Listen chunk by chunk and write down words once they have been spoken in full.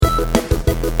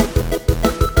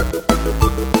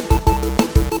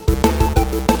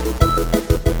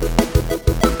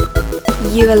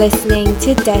You are listening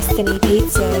to Destiny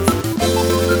Pizzas.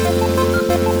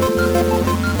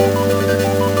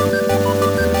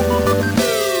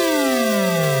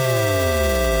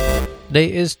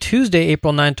 Today is Tuesday,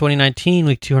 April 9, 2019,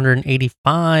 week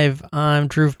 285. I'm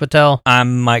Dhruv Patel.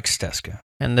 I'm Mike Steska.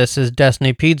 And this is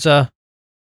Destiny Pizza.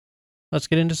 Let's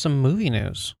get into some movie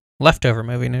news. Leftover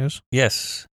movie news.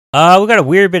 Yes. We got a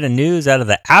weird bit of news out of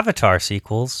the Avatar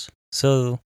sequels.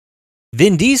 So,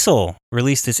 Vin Diesel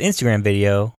released this Instagram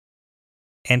video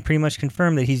and pretty much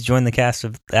confirmed that he's joined the cast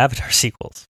of the Avatar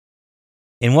sequels.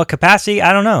 In what capacity?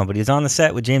 I don't know, but he was on the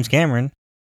set with James Cameron,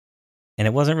 and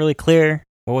it wasn't really clear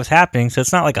what was happening, so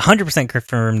it's not like 100%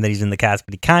 confirmed that he's in the cast,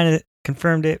 but he kind of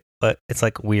confirmed it, but it's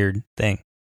like a weird thing.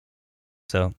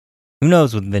 So, who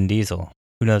knows with Vin Diesel?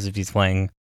 Who knows if he's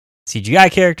playing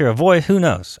CGI character, a voice? Who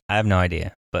knows? I have no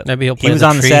idea. But maybe he'll play he was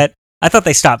on the set. I thought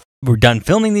they were done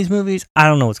filming these movies. I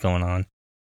don't know what's going on.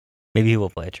 Maybe he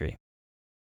will play a tree.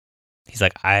 He's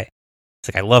like, I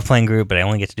love playing Groot, but I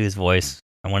only get to do his voice.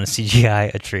 I want to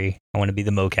CGI a tree. I want to be the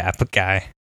mocap guy.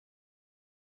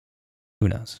 Who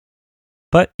knows?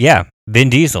 But yeah,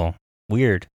 Vin Diesel.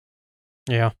 Weird.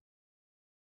 Yeah.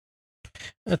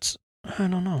 I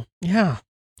don't know. Yeah.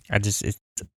 Because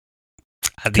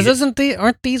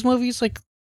aren't these movies like,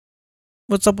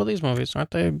 what's up with these movies?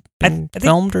 Aren't they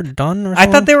filmed or done or something?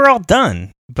 I thought they were all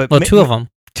done. But two of them.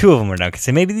 Two of them were done.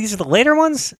 So maybe these are the later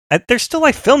ones? They're still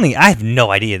like filming. I have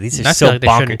no idea. These are so like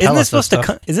bonkers. Is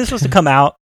this supposed to come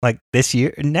out like this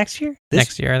year? Next year?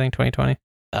 Next year, I think 2020.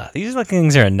 These like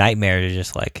things are a nightmare to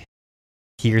just like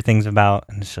hear things about,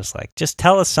 and it's just like, just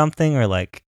tell us something, or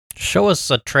like show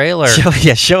us a trailer.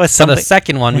 Show us something. For the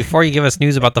second one before you give us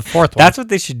news about the fourth one. That's what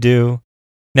they should do.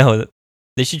 No,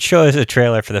 they should show us a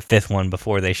trailer for the fifth one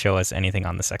before they show us anything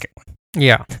on the second one.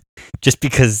 Yeah. Just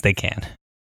because they can.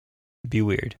 It'd be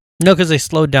weird. No, because they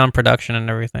slowed down production and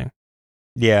everything.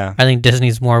 Yeah. I think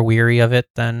Disney's more weary of it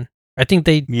than... I think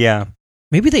they... Yeah.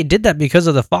 Maybe they did that because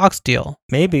of the Fox deal.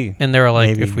 Maybe. And they were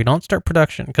like, if we don't start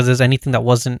production, because there's anything that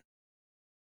wasn't...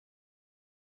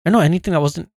 I don't know, anything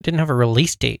that didn't have a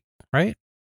release date, right?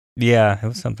 Yeah, it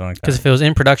was something like that. Because if it was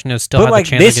in production, it would still have like,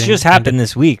 the chance this of just happened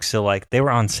this week, so like they were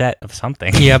on set of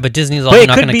something. Yeah, but Disney's also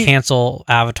not going to cancel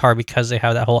Avatar because they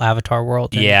have that whole Avatar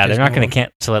world. Yeah, they're not going to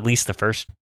cancel at least the first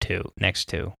next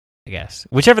two, I guess.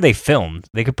 Whichever they filmed,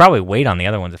 they could probably wait on the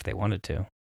other ones if they wanted to.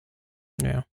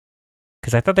 Yeah.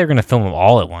 Because I thought they were going to film them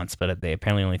all at once, but they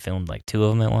apparently only filmed like two of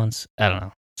them at once. I don't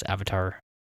know. It's Avatar.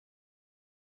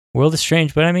 World is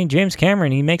strange, but I mean, James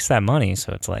Cameron, he makes that money,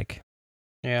 so it's like...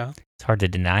 Yeah. It's hard to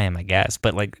deny him, I guess.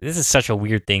 But like, this is such a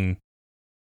weird thing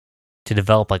to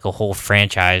develop like a whole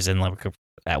franchise, and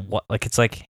it's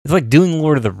like doing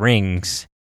Lord of the Rings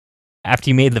after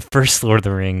you made the first Lord of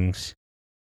the Rings.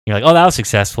 You're like, oh, that was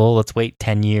successful. Let's wait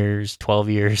 10 years, 12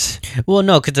 years. Well,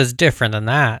 no, because it's different than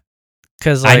that.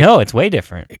 Because I know it's way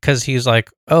different. Because he's like,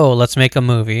 oh, let's make a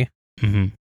movie, mm-hmm.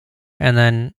 And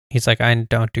then he's like, I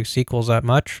don't do sequels that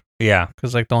much. Yeah,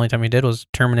 because like the only time he did was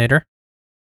Terminator.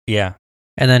 Yeah.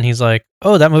 And then he's like,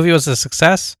 oh, that movie was a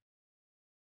success.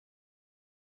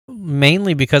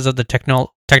 Mainly because of the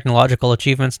technological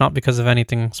achievements, not because of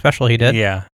anything special he did.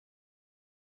 Yeah.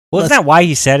 Well, isn't that why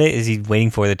he said it? Is he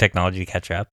waiting for the technology to catch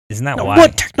up? Isn't that why?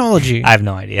 What technology? I have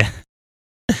no idea.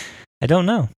 I don't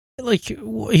know. Like,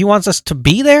 he wants us to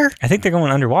be there? I think they're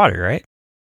going underwater, right?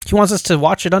 He wants us to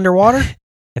watch it underwater?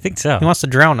 I think so. He wants to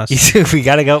drown us. We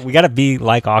gotta be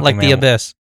like Aquaman. Like the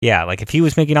Abyss. Yeah, like if he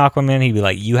was making Aquaman, he'd be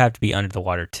like, you have to be under the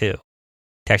water too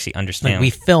to actually understand. Like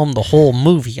we filmed the whole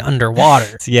movie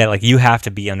underwater. So yeah, like you have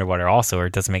to be underwater also, or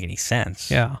it doesn't make any sense.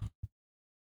 Yeah.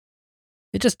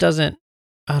 It just doesn't,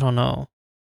 I don't know.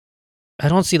 I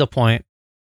don't see the point.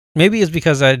 Maybe it's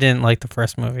because I didn't like the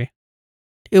first movie.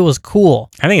 It was cool.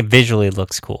 I think it visually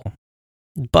looks cool.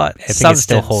 But I think it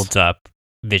still holds up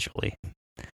visually.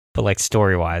 But like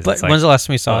story-wise. But when's the last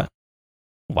time you saw it?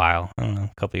 A while. I don't know,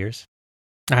 a couple years.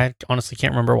 I honestly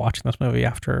can't remember watching this movie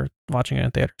after watching it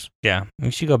in theaters. Yeah,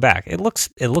 we should go back. It looks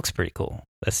pretty cool.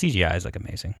 The CGI is like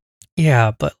amazing.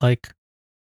 Yeah, but like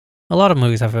a lot of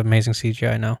movies have amazing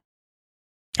CGI now.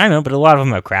 I know, but a lot of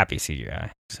them have crappy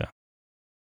CGI. So,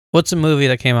 what's a movie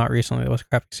that came out recently that was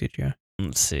crappy CGI?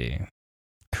 Let's see,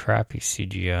 crappy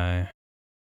CGI.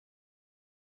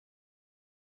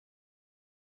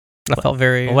 I felt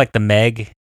very like the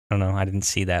Meg. I don't know. I didn't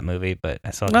see that movie, but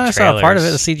I saw. I saw part of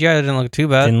it. The CGI didn't look too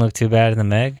bad. Didn't look too bad in the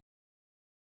Meg.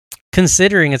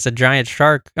 Considering it's a giant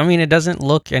shark, I mean, it doesn't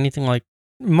look anything like.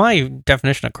 My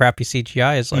definition of crappy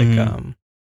CGI is like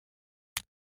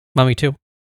Mummy 2.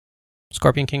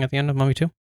 Scorpion King at the end of Mummy 2.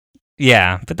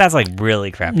 Yeah, but that's like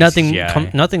really crappy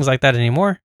CGI. Nothing's like that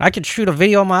anymore. I could shoot a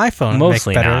video on my iPhone and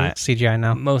Mostly make better not. CGI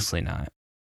now. Mostly not.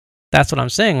 That's what I'm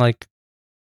saying. Like,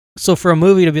 so for a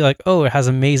movie to be like, oh, it has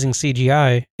amazing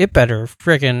CGI, it better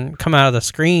freaking come out of the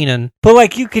screen and But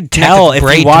like you could connect tell its if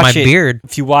braid you to my watch it. beard.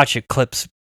 If you watch it clips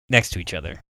next to each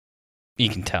other, you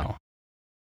can tell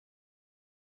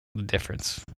the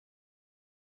difference.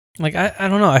 Like, I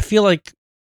don't know. I feel like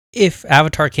if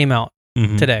Avatar came out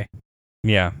Mhm. today,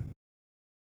 Yeah.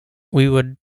 we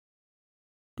would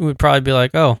probably be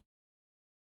like, oh,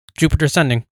 Jupiter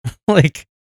Ascending. Like,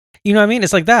 you know what I mean?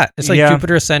 It's like that. It's like Yeah.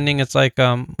 Jupiter Ascending. It's like,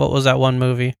 what was that one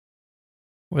movie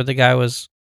where the guy was,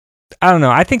 I don't know.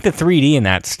 I think the 3D in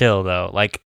that still though,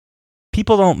 like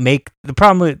people don't make the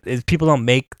problem with is people don't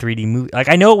make 3D movies. Like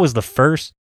I know it was the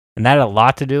first, and that had a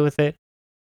lot to do with it.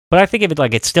 But I think if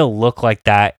it still looked like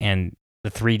that, and the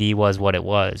 3D was what it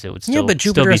was, it would still yeah, but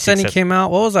still Jupiter be Ascending successful. came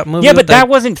out. What was that movie? Yeah, with but that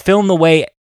wasn't filmed the way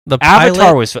the Avatar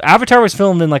pilot? was. Avatar was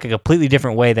filmed in like a completely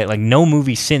different way that like no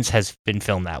movie since has been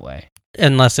filmed that way.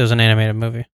 Unless it was an animated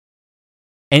movie.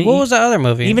 And What was that other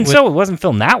movie? even with, so, it wasn't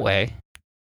filmed that way.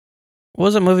 what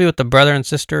was a movie with the brother and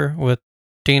sister with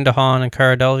Dean DeHaan and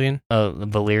Cara Delevingne? The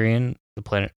Valerian, the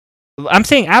planet. I'm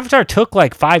saying Avatar took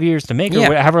like 5 years to make,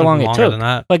 or however long it longer took. than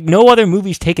that. Like no other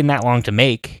movie's taken that long to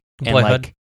make. And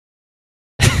Boyhood.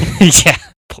 like, yeah,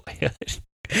 Boyhood.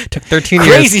 Took 13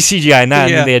 years. Crazy CGI in that.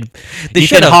 Yeah. And they had They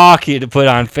Ethan should've. Hawke had to put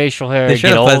on facial hair, They and should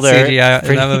get have put older. CGI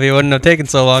in that movie. It wouldn't have taken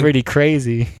so long. Pretty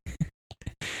crazy.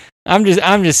 I'm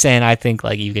just saying. I think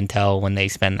like you can tell when they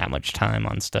spend that much time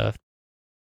on stuff,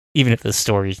 even if the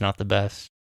story's not the best.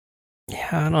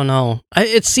 Yeah, I don't know.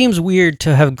 It seems weird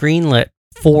to have greenlit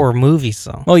 4 movies,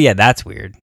 though. Well, yeah, that's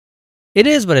weird. It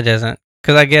is, but it isn't.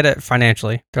 Because I get it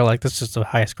financially. They're like, this is the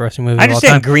highest grossing movie I of all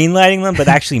understand time. greenlighting them, but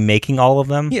actually making all of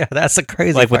them, Yeah, that's a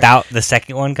crazy like part. without the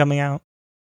second one coming out.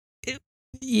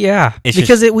 Yeah, It's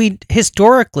because we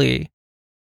historically,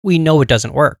 we know it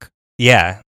doesn't work.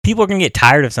 Yeah, people are gonna get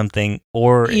tired of something,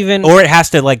 or Even- it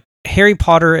has to like Harry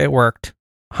Potter, it worked.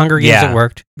 Hunger Games, Yeah. it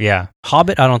worked. yeah.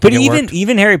 Hobbit, I don't But think it worked.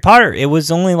 even Harry Potter, it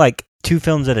was only like 2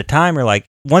 films at a time, or like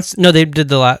once. No, they did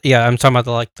the last. Yeah, I'm talking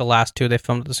about the last 2 they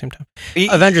filmed at the same time.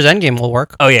 Avengers Endgame will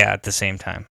work. Oh yeah, at the same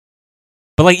time.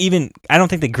 But like even I don't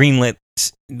think they greenlit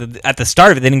at the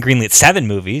start of it. They didn't greenlit 7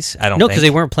 movies. I don't. No, think. because they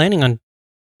weren't planning on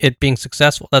it being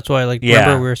successful. That's why, like, Yeah.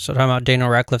 remember we were talking about Daniel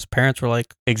Radcliffe's parents were like,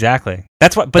 Exactly.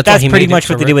 That's what. But That's why that's he pretty made it much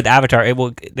so what they did with Avatar.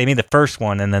 They made the first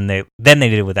one, and then they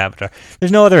did it with Avatar.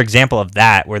 There's no other example of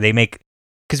that where they make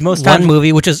because most one times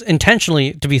movie, which is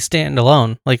intentionally to be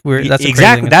standalone. Like that's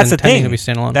Exactly, that's the intending thing. to be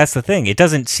standalone. that's the thing. It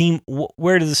doesn't seem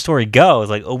where does the story go? It's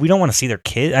like we don't want to see their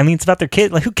kid. I mean, it's about their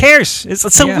kid. Like who cares? It's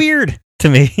so Yeah. weird to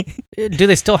me. Do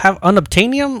they still have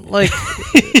unobtainium? Like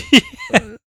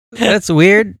that's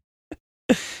weird.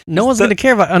 No one's gonna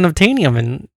care about unobtainium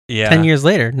in Yeah. 10 years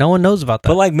later. No one knows about that.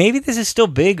 But like maybe this is still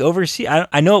big overseas.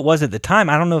 I know it was at the time.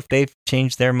 I don't know if they've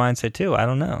changed their mindset too. I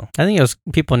don't know. I think it was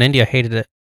people in India hated it.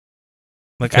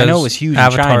 Like I know it because was huge.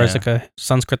 Avatar in China. is like a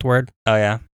Sanskrit word. Oh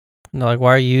yeah. And they're like,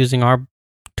 why are you using our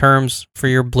terms for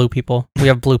your blue people? We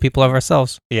have blue people of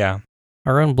ourselves. Yeah.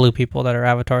 Our own blue people that are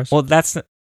avatars. Well, that's.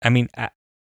 I mean,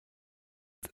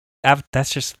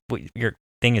 that's just what your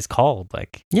thing is called.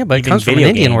 Like yeah, but it even comes from an video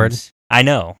Indian word. games. I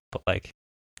know, but like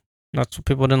That's what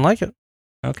people didn't like it.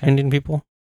 okay, Indian people.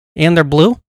 And they're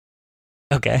blue.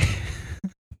 okay.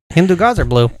 Hindu gods are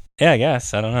blue. Yeah, I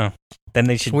guess. I don't know. Then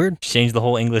they It's should weird. change the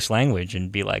whole English language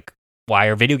and be like, why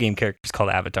are video game characters called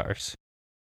avatars?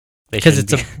 They Because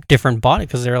shouldn't it's a different body.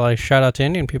 Because they're like, shout out to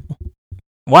Indian people.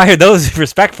 Why are those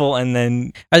respectful and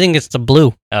then? I think it's the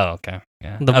blue. Oh, okay.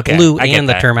 Yeah. The Okay, blue I get and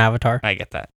the that. term avatar. I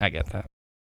get that.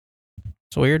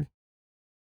 It's weird.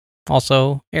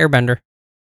 Also, Airbender.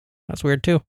 That's weird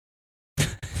too.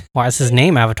 Why is his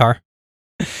name Avatar?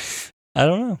 I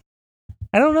don't know.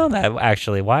 I don't know that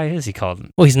actually. Why is he called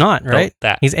Well, he's not, right?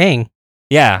 that? He's Aang.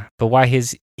 Yeah, but why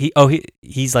he's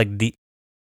like the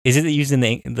is it used in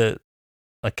the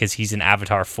like because he's an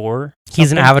avatar for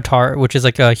He's an something? avatar, which is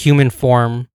like a human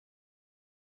form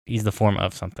He's the form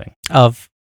of something. of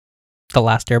the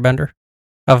last Airbender,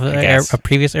 of I guess. a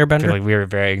previous I feel Airbender. like we were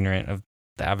very ignorant of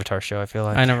the Avatar show. I feel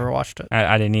like I never watched it.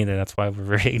 I didn't either. That's why we're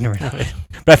very ignorant of it.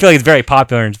 But I feel like it's very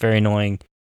popular and it's very annoying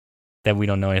that we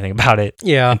don't know anything about it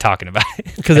Yeah, and talking about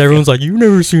it. because everyone's like, "You've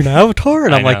never seen Avatar,"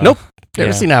 and I I'm like, know. "Nope, never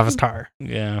Yeah. seen Avatar."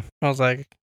 Yeah, I was like,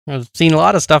 "I've seen a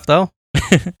lot of stuff though."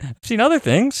 I've seen other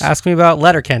things. Ask me about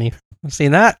Letterkenny. I've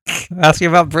seen that. Ask me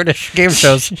about British game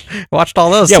shows. Watched all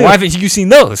those. Yeah, too. why haven't you seen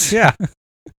those? Yeah,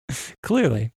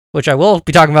 Clearly. which I will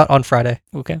be talking about on Friday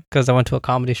Okay. because I went to a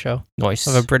comedy show Nice.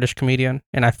 of a British comedian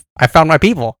and I found my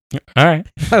people. All right.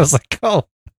 I was like, oh,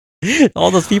 All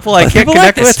those people I can't People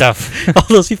like connect this with, stuff. all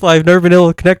those people I've never been able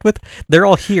to connect with, they're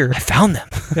all here. I found them.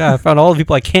 Yeah, I found all the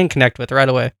people I can connect with right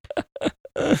away.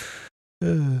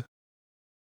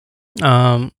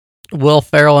 Will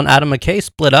Ferrell and Adam McKay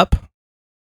split up.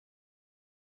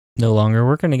 No longer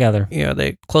working together. Yeah,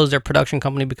 they closed their production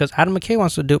company because Adam McKay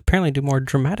wants to apparently do more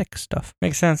dramatic stuff.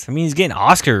 Makes sense. I mean, he's getting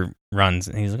Oscar runs.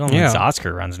 And he's going Yeah. these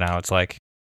Oscar runs now. It's like,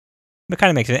 it kind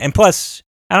of makes it. And plus,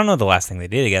 I don't know the last thing they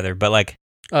did together, but like,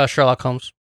 Sherlock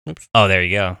Holmes. Oops. oh, there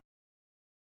you go.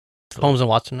 Holmes and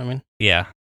Watson, I mean. Yeah,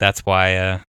 that's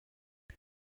why.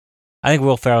 I think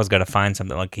Will Ferrell's got to find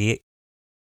something like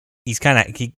he's kind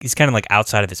of like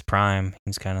outside of his prime.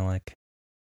 He's kind of like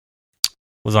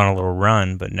was on a little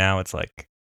run, but now it's like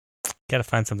got to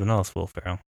find something else. Will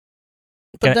Ferrell,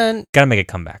 But then, got to make a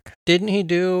comeback. didn't he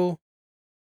do...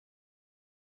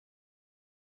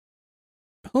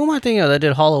 Who am I thinking of that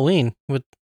did Halloween with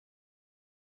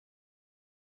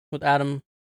Adam?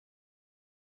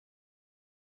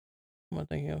 What am I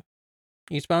thinking of?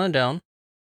 Eastbound and Down.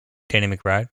 Danny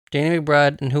McBride. Danny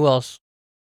McBride, and who else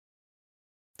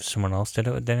Someone else did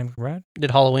it with Danny McBride. did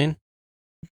Halloween?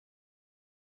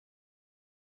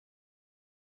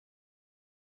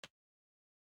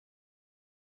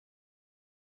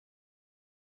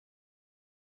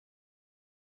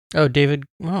 Oh, David.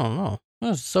 I don't know.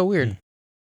 That's so weird.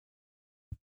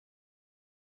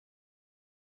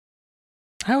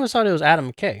 I always thought it was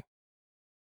Adam McKay.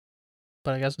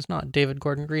 But I guess it's not. David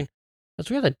Gordon Green. That's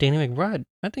weird that Danny McBride,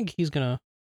 I think he's going to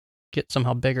get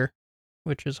somehow bigger,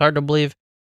 which is hard to believe.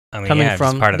 I mean, Coming yeah,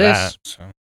 from just part of this. that.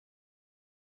 So.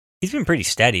 He's been pretty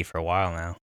steady for a while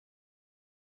now.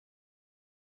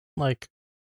 Like,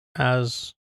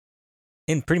 as...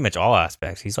 In pretty much all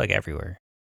aspects, he's like everywhere.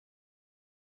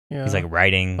 Yeah. He's like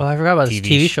writing. Well, I forgot about his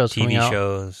TV shows coming out. TV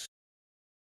shows,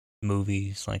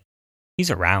 movies. Like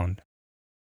he's around.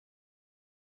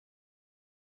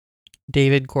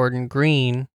 David Gordon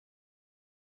Green,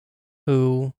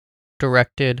 who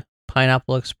directed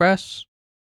Pineapple Express,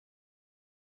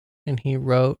 and he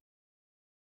wrote,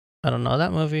 I don't know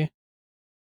that movie.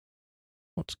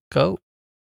 Let's go.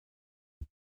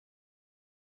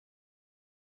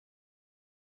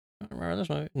 I don't remember this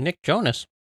movie. Nick Jonas.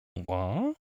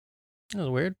 What? That was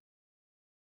weird.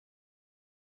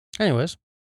 Anyways.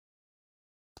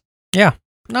 Yeah.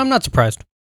 No, I'm not surprised.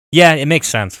 Yeah, it makes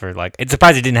sense for like. It's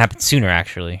surprised it didn't happen sooner.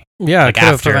 Actually, Yeah, Like it could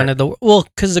have after- prevented the... Well,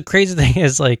 because the crazy thing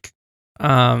is, like,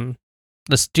 the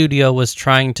studio was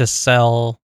trying to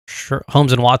sell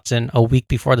Holmes and Watson a week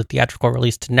before the theatrical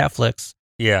release to Netflix,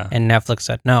 yeah, and Netflix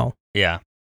said no. yeah,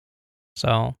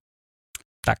 So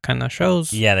that kind of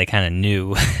shows. yeah. They kind of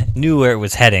knew where it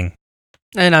was heading.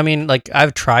 And I mean, like,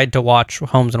 I've tried to watch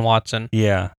Holmes and Watson.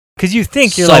 Yeah, because you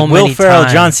think you're So like Will many Ferrell,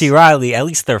 John times. C. Riley. At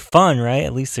least they're fun, right?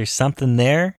 At least there's something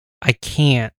there. I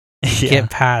can't Yeah. get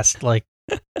past like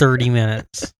 30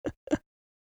 minutes.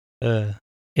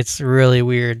 It's really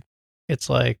weird. It's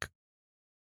like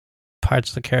Pirates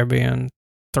of the Caribbean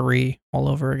 3 all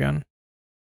over again.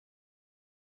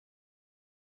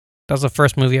 That was the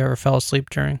first movie I ever fell asleep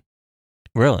during,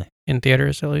 Really? in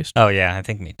theaters at least. Oh yeah, I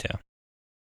think me too.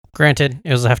 Granted,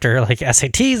 it was after like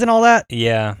SATs and all that.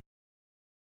 Yeah,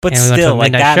 but And we went to still, a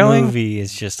like midnight that showing. movie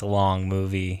is just a long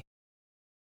movie.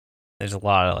 There's a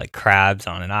lot of like crabs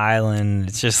on an island.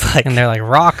 It's just like And they're like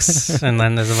rocks, and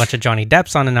then there's a bunch of Johnny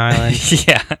Depps on an island,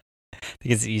 yeah. I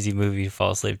think it's an easy movie to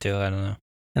fall asleep to. I don't know.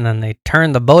 and then they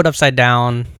turn the boat upside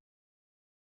down.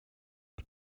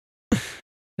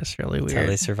 It's really That's how they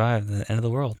weird. survived the end of the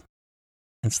world.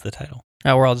 Hence the title.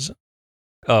 That world's...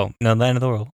 Oh no, the end of the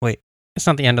world. Wait, It's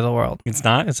not the end of the world. it's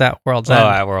not. It's at World's Oh, End.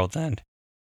 at World's End.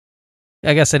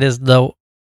 I guess it is though.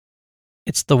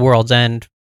 It's the world's end,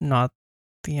 not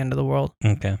the end of the world,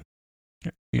 Okay,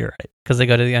 you're right. because they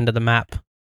go to the end of the map.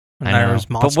 And I know. there's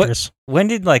But what- monsters. When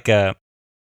did like that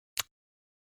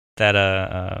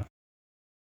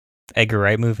Edgar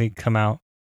Wright movie come out?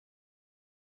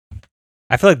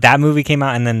 I feel like that movie came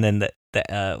out, and then the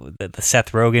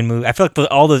Seth Rogen movie. I feel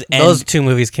like all those Those two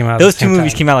movies came out. those two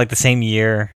movies came out like the same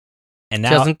year, and now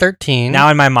 2013. now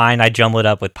in my mind I jumble it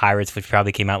up with Pirates, which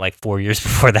probably came out like 4 years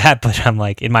before that. But I'm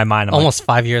like in my mind, I'm almost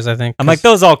 5 years, I think. I'm like 'cause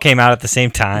those all came out at the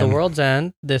same time. the world's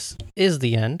end. This is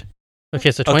the end.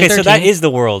 Okay, so Okay, 2013. so that is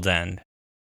the World's End.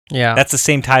 yeah. That's the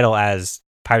same title as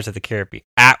Pirates of the Caribbean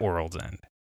at World's End.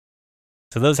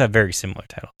 So those have very similar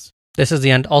titles. This is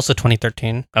the end. Also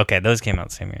 2013, Okay, those came out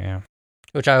the same year. Yeah.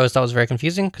 which I always thought was very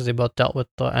confusing because they both dealt with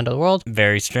the end of the world.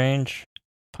 Very strange.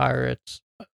 Pirates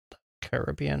of the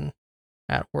Caribbean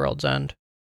at World's End.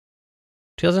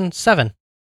 2007.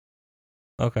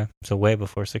 Okay, so way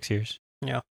before 6 years.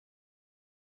 Yeah.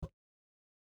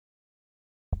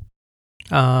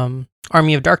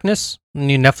 Army of Darkness,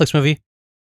 new Netflix movie.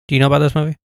 Do you know about this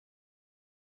movie?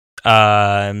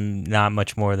 Not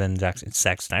much more than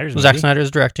Zack Snyder's movie. Zack Snyder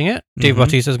is directing it. Dave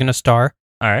Bautista is going to star.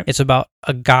 All right. It's about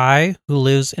a guy who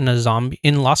lives in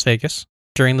in Las Vegas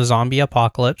during the zombie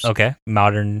apocalypse. Okay.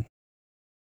 Modern.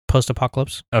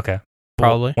 Post-apocalypse. Okay.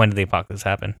 Probably. When did the apocalypse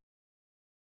happen?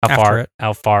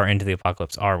 How far into the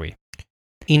apocalypse are we?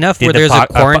 Enough where there's a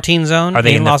quarantine zone are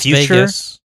they in Las the future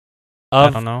Vegas.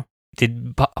 I don't know.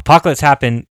 Did apocalypse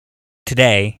happen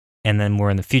today, and then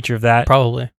we're in the future of that?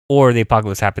 Probably. Or the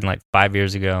apocalypse happened like 5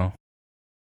 years ago,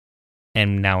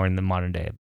 and now we're in the modern day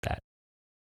of that.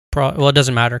 Well, it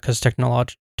doesn't matter because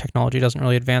technology doesn't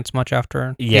really advance much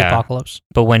after the apocalypse.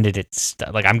 But when did it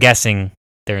start? Like, I'm guessing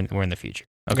we're in the future.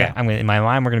 Okay, Yeah. in my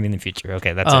mind, we're gonna be in the future.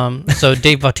 Okay, that's it. So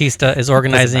Dave Bautista is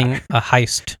organizing a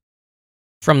heist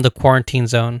from the quarantine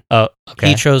zone. Oh, okay.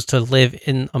 He chose to live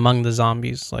in among the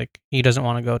zombies. Like, he doesn't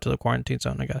want to go to the quarantine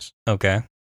zone, I guess. Okay.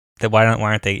 Then why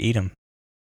aren't they eat him?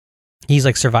 He's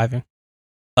like surviving.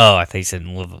 Oh, I thought you said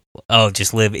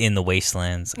just live in the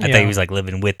wastelands. I thought Yeah. he was like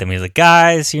living with them. He was like,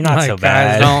 guys, you're not Like, so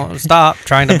bad. Guys, don't stop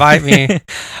trying to bite me.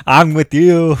 I'm with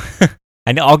you.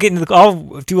 I know. I'll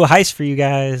do a heist for you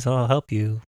guys. I'll help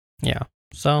you. Yeah.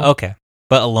 So Okay,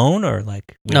 but alone or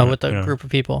like no, with a group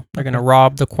of people. They're gonna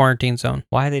rob the quarantine zone.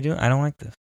 Why are they doing? I don't like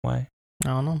this. Why? I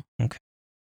don't know. Okay.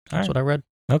 That's what I read.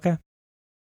 Okay.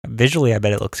 Visually, I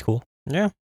bet it looks cool. Yeah.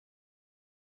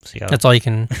 See That's all you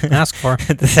can ask for.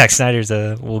 the Zack Snyder's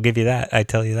we'll give you that. I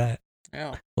tell you that.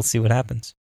 Yeah. We'll see what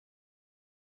happens.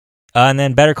 And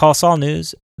then Better Call Saul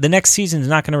news. The next season is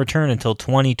not going to return until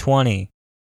 2020.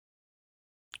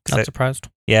 Not surprised.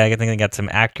 Yeah, I think they got some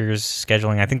actors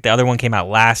scheduling. I think the other one came out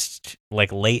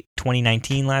late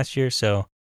 2019 last year. So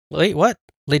Late what?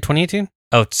 Late 2018?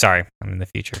 oh, sorry, I'm in the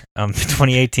future.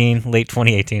 2018, late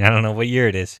 2018. I don't know what year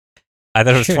it is. I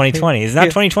thought it was 2020. Is it not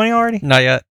 2020 already? Not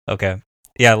yet. Okay,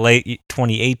 yeah, late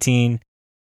 2018.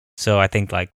 So I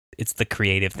think like it's the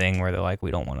creative thing where they're like,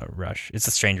 we don't want to rush. It's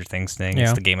the Stranger Things thing. Yeah.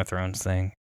 It's the Game of Thrones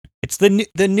thing. It's the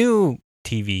new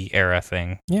TV era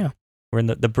thing. Yeah. We're in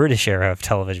the British era of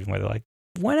television where they're like,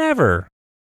 whenever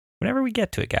we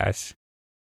get to it, guys.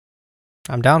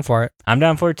 I'm down for it. I'm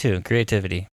down for it too.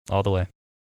 Creativity all the way.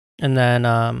 And then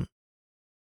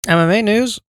MMA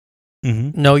news.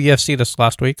 Mm-hmm. No UFC this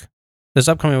last week. This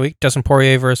upcoming week, Dustin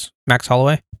Poirier versus Max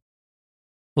Holloway.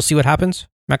 We'll see what happens.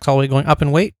 Max Holloway going up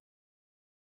in weight.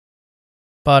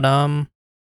 But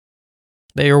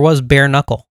there was Bare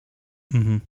Knuckle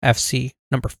FC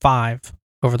number 5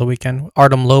 over the weekend.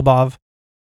 Artem Lobov.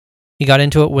 He got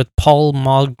into it with Paul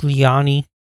Magliani.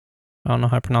 I don't know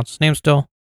how to pronounce his name still.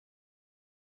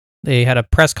 They had a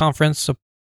press conference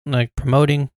like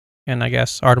promoting, and I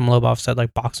guess Artem Lobov said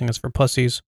like boxing is for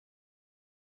pussies.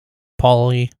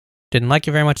 Paulie didn't like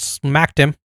it very much, smacked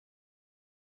him.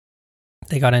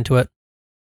 They got into it.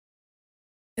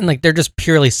 And like they're just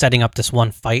purely setting up this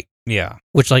one fight. Yeah.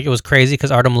 Which like it was crazy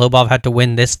because Artem Lobov had to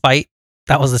win this fight.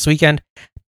 That was this weekend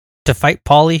to fight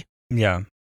Paulie. Yeah.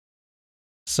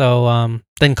 So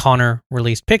then Conor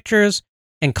released pictures,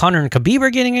 and Conor and Khabib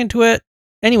are getting into it.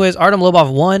 Anyways, Artem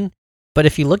Lobov won, but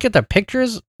if you look at the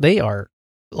pictures, they are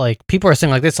like people are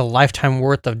saying like this is a lifetime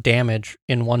worth of damage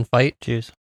in one fight.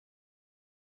 Jeez.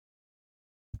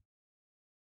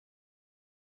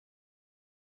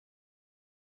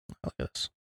 Look at this.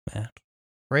 Yeah.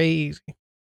 Crazy.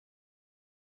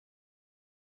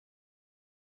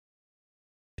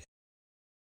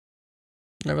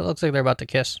 Never looks like they're about to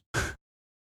kiss.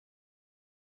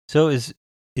 So is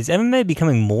MMA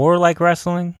becoming more like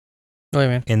wrestling? What do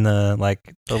you mean? In the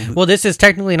Well, this is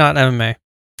technically not MMA.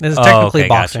 This is technically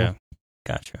boxing.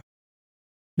 Gotcha.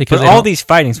 Because but all these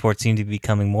fighting sports seem to be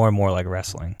becoming more and more like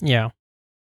wrestling. Yeah.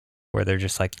 Where they're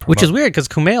just like which is weird because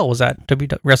Kumail was at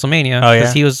WrestleMania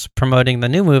because he was promoting the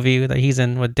new movie that he's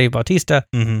in with Dave Bautista,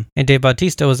 and Dave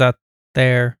Bautista was at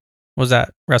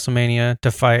WrestleMania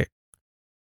to fight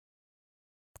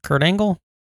Kurt Angle,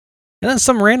 and then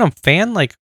some random fan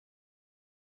like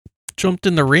jumped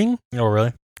in the ring. Oh,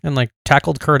 really? And like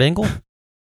tackled Kurt Angle,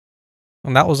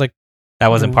 and that was like that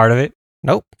wasn't part of it.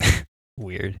 Nope.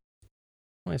 Weird.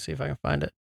 Let me see if I can find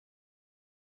it.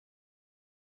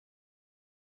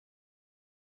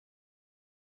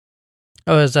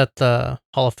 Oh, is that the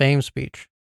Hall of Fame speech?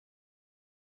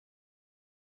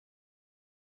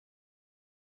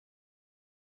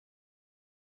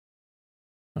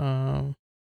 No,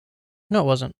 it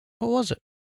wasn't. What was it?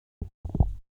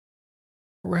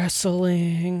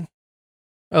 Wrestling.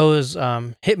 Oh, it was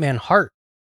Hitman Hart.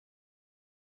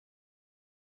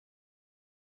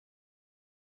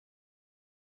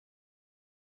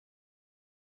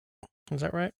 Is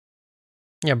that right?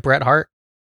 Yeah, Bret Hart.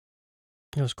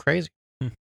 It was crazy. Hmm.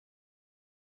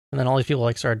 And then all these people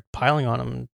like started piling on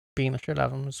him and beating the shit out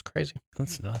of him. It was crazy.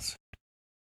 That's nuts.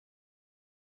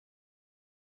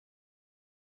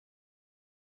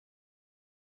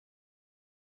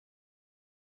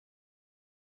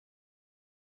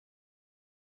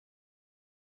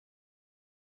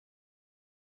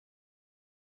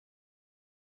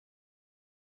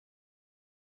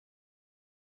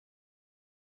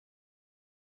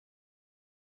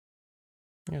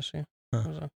 You see. Huh. What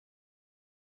was that?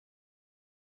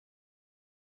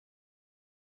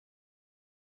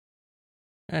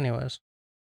 Anyways,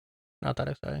 not that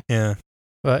exciting. Yeah.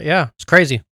 But yeah, it's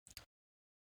crazy.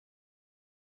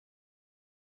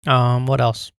 What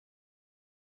else?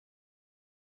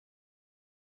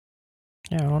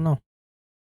 Yeah, I don't know.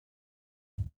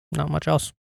 Not much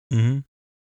else. Mm-hmm.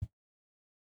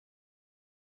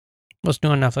 What's new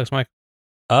on Netflix, Mike?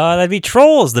 That'd be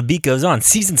Trolls. The beat goes on.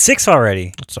 Season 6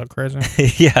 already. That's so crazy.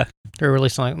 Yeah. They're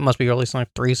releasing must be releasing like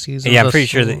 3 seasons. Yeah, I'm pretty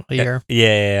sure that a year.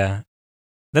 Yeah.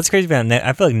 That's crazy about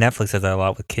I feel like Netflix does that a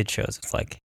lot with kid shows. It's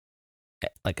like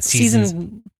a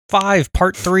Season 5,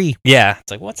 part 3. Yeah,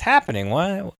 it's like what's happening?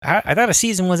 What? I thought a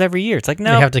season was every year. It's like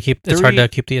no, They have to keep. It's hard 3. to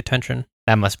keep the attention.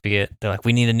 That must be it. They're like,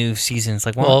 we need a new season. It's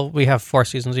like, Well, we have 4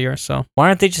 seasons a year, so why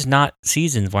aren't they just not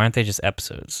seasons? Why aren't they just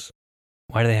episodes?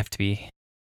 Why do they have to be?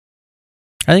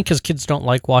 I think because kids don't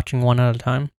like watching one at a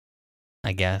time.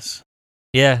 I guess.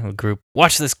 Yeah, a group.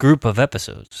 Watch this group of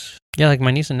episodes. Yeah, like my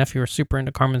niece and nephew were super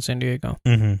into Carmen Sandiego.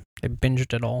 Mm-hmm. They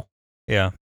binged it all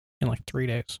Yeah. in like 3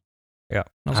 days. Yeah.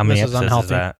 I was How many this is episodes unhealthy. is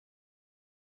that?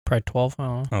 Probably 12. I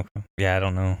don't know. Okay. Yeah, I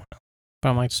don't know. But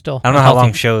I'm like, still. I don't know how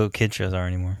unhealthy. long kid shows are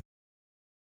anymore.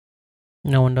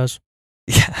 No one does.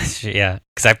 Yeah.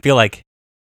 Because I feel like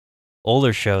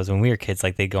older shows when we were kids,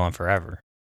 like they go on forever.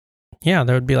 Yeah,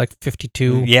 there would be like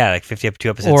 52 Yeah, like 52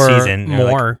 episodes or season. Or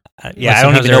more. yeah, Like I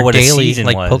don't sometimes even they're know what daily, a season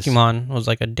like was. Pokemon was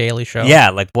like a daily show. Yeah,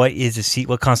 like what is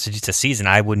what constitutes a season?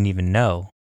 I wouldn't even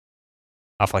know.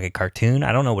 Off like a cartoon,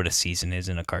 I don't know what a season is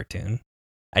in a cartoon.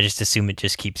 I just assume it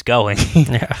just keeps going,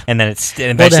 Yeah. and then it's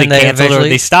eventually they canceled or eventually-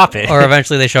 they stop it. Or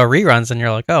eventually they show reruns and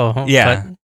you're like, oh. Yeah.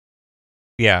 But,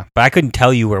 Yeah, but I couldn't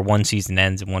tell you where one season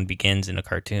ends and one begins in a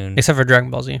cartoon. except for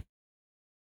Dragon Ball Z.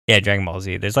 Yeah, Dragon Ball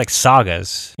Z. There's like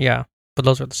sagas. Yeah. But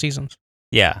those are the seasons.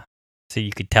 Yeah, so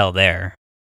you could tell there.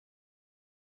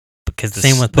 Because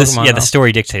Same with Pokemon, the though.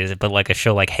 story dictates it. But like a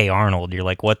show like Hey Arnold, you're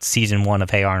like, what's season 1 of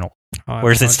Hey Arnold? Oh, I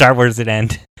Where does have it no start? Where does it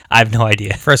end? I have no idea.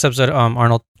 idea. First episode,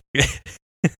 Arnold.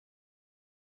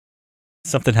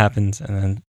 Something happens, and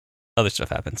then other stuff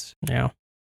happens. Yeah.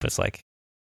 But it's like,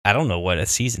 I don't know what a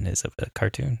season is of a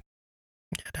cartoon.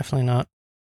 Yeah, definitely not.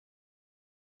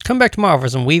 Come back tomorrow for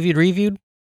some Weeviewed Reviewed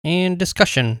and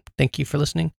discussion. Thank you for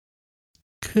listening.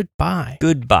 Goodbye.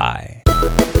 Goodbye.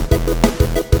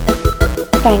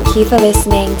 Thank you for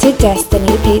listening to Destiny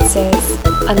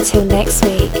Pizzas. Until next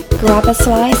week, grab a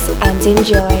slice and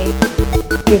enjoy.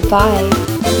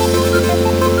 Goodbye.